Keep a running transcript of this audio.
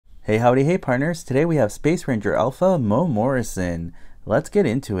Hey howdy hey partners, today we have Space Ranger Alpha Morrison. Let's get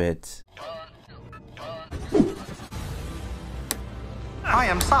into it. I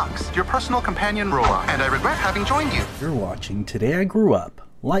am Socks, your personal companion robot, and I regret having joined you. You're watching Today I Grew Up,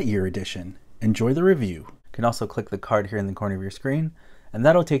 Lightyear Edition. Enjoy the review. You can also click the card here in the corner of your screen, and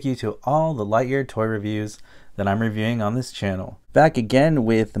that'll take you to all the Lightyear toy reviews that I'm reviewing on this channel. Back again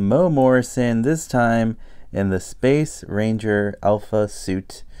with Morrison, this time in the Space Ranger Alpha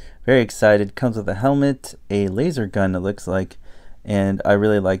suit. Very excited. Comes with a helmet, a laser gun it looks like, and I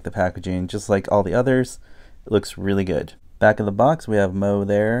really like the packaging. Just like all the others, it looks really good. Back of the box we have Mo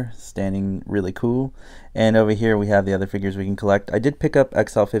there, standing really cool. And over here we have the other figures we can collect. I did pick up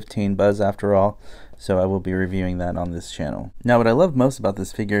XL15 Buzz after all, so I will be reviewing that on this channel. Now what I love most about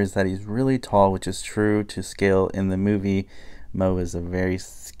this figure is that he's really tall, which is true to scale in the movie. Mo is a very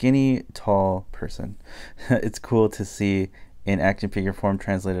skinny, tall person. It's cool to see in action figure form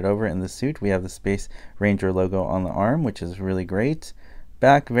translated over in the suit. We have the Space Ranger logo on the arm, which is really great.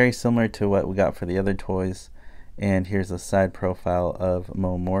 Back, very similar to what we got for the other toys. And here's a side profile of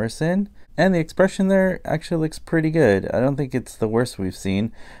Morrison. And the expression there actually looks pretty good. I don't think it's the worst we've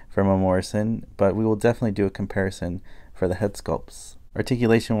seen from Morrison, but we will definitely do a comparison for the head sculpts.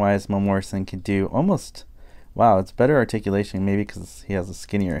 Articulation wise, Morrison can do almost, wow, it's better articulation, maybe because he has a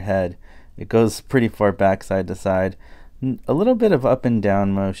skinnier head. It goes pretty far back side to side. A little bit of up and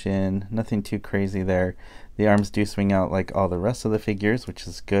down motion, nothing too crazy there. The arms do swing out like all the rest of the figures, which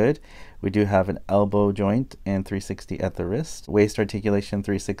is good. We do have an elbow joint and 360 at the wrist. Waist articulation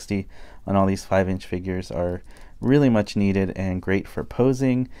 360 on all these 5-inch figures are really much needed and great for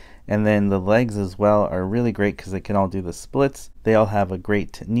posing. And then the legs as well are really great because they can all do the splits. They all have a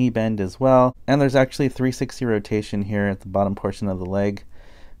great knee bend as well. And there's actually 360 rotation here at the bottom portion of the leg.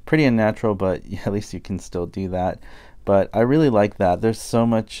 Pretty unnatural, but at least you can still do that. But I really like that. There's so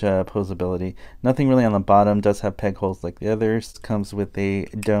much posability. Nothing really on the bottom. Does have peg holes like the others. Comes with a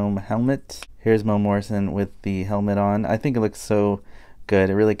dome helmet. Here's Morrison with the helmet on. I think it looks so good.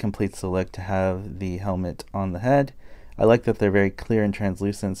 It really completes the look to have the helmet on the head. I like that they're very clear and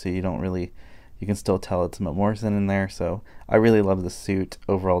translucent, so you can still tell it's Morrison in there. So I really love the suit.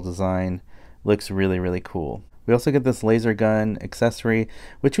 Overall design looks really, really cool. We also get this laser gun accessory,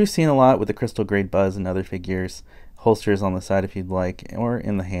 which we've seen a lot with the Crystal Grade Buzz and other figures. Holsters on the side if you'd like, or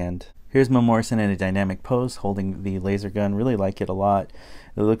in the hand. Here's Morrison in a dynamic pose holding the laser gun. Really like it a lot.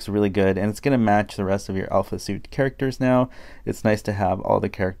 It looks really good, and it's going to match the rest of your Alpha suit characters now. It's nice to have all the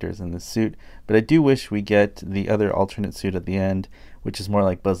characters in this suit, but I do wish we get the other alternate suit at the end, which is more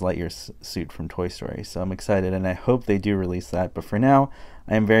like Buzz Lightyear's suit from Toy Story. So I'm excited, and I hope they do release that. But for now,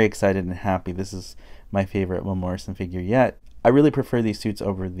 I am very excited and happy. This is my favorite Morrison figure yet. I really prefer these suits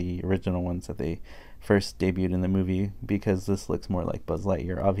over the original ones that they first debuted in the movie because this looks more like Buzz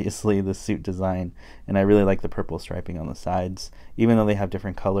Lightyear, obviously, the suit design, and I really like the purple striping on the sides. Even though they have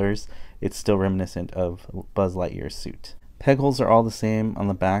different colors, it's still reminiscent of Buzz Lightyear's suit. Peg holes are all the same on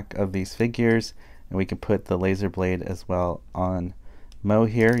the back of these figures, and we can put the laser blade as well on Mo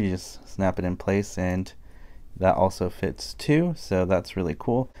here. You just snap it in place, and that also fits too, so that's really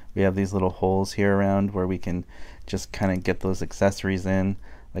cool. We have these little holes here around where we can just kind of get those accessories in,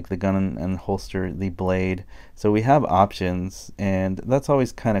 like the gun and holster, the blade. So we have options, and that's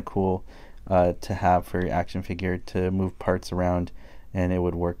always kind of cool to have for your action figure, to move parts around and it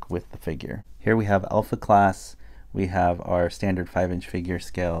would work with the figure. Here we have Alpha Class, we have our standard 5-inch figure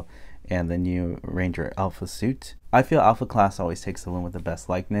scale, and the new Ranger Alpha suit. I feel Alpha Class always takes the win with the best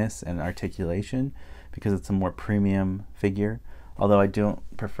likeness and articulation because it's a more premium figure. Although I don't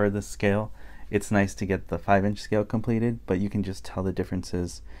prefer this scale, it's nice to get the 5-inch scale completed, but you can just tell the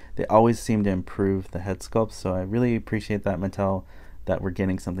differences. They always seem to improve the head sculpt, so I really appreciate that, Mattel, that we're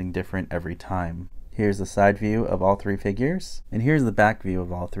getting something different every time. Here's the side view of all 3 figures, and here's the back view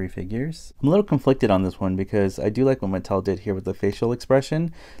of all 3 figures. I'm a little conflicted on this one because I do like what Mattel did here with the facial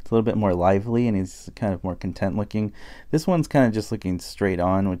expression. It's a little bit more lively and he's kind of more content looking. This one's kind of just looking straight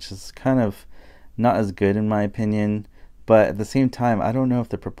on, which is kind of not as good in my opinion. But at the same time, I don't know if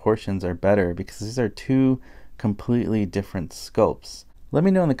the proportions are better because these are 2 completely different sculpts. Let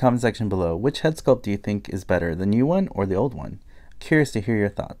me know in the comment section below, which head sculpt do you think is better, the new one or the old one? Curious to hear your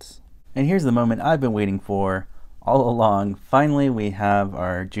thoughts. And here's the moment I've been waiting for all along. Finally, we have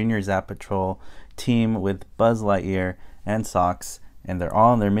our Junior Zap Patrol team with Buzz Lightyear and Socks, and they're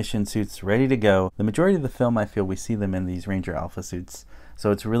all in their mission suits ready to go. The majority of the film, I feel we see them in these Ranger Alpha suits,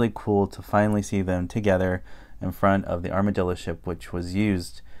 so it's really cool to finally see them together in front of the armadillo ship, which was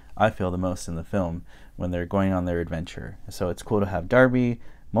used, I feel, the most in the film when they're going on their adventure. So it's cool to have Darby,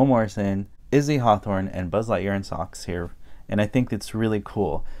 Morrison, Izzy Hawthorne, and Buzz Lightyear and Socks here, and I think it's really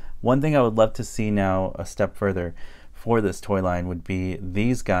cool. One thing I would love to see now a step further for this toy line would be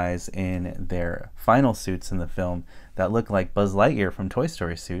these guys in their final suits in the film that look like Buzz Lightyear from Toy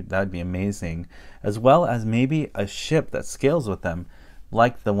Story suit. That would be amazing. As well as maybe a ship that scales with them,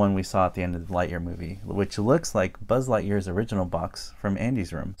 like the one we saw at the end of the Lightyear movie, which looks like Buzz Lightyear's original box from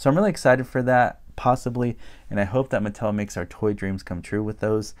Andy's room. So I'm really excited for that, possibly, and I hope that Mattel makes our toy dreams come true with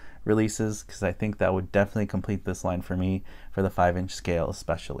those releases, because I think that would definitely complete this line for me, for the 5-inch scale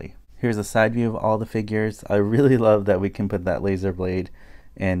especially. Here's a side view of all the figures. I really love that we can put that laser blade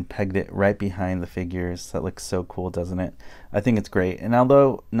and pegged it right behind the figures. That looks so cool, doesn't it? I think it's great. And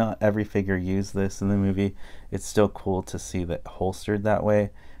although not every figure used this in the movie, it's still cool to see that holstered that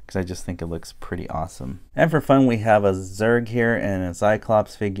way, because I just think it looks pretty awesome. And for fun, we have a Zurg here and a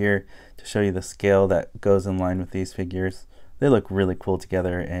Cyclops figure to show you the scale that goes in line with these figures. They look really cool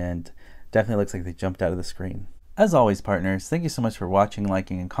together and definitely looks like they jumped out of the screen. As always, partners, thank you so much for watching,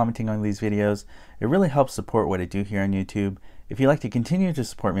 liking, and commenting on these videos. It really helps support what I do here on YouTube. If you'd like to continue to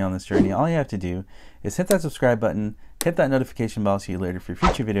support me on this journey, all you have to do is hit that subscribe button, hit that notification bell so you're alerted for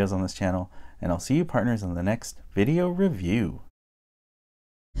future videos on this channel, and I'll see you partners on the next video review.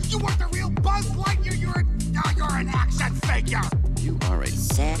 You weren't the real Buzz Lightyear, you're an action figure! You are a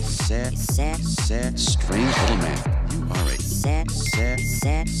sad, strange little man. You are a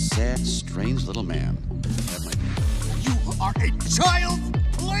sad, strange little man. You are a child's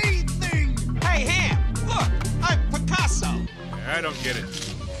plaything! Hey, Ham, look, I'm Picasso. I don't get it.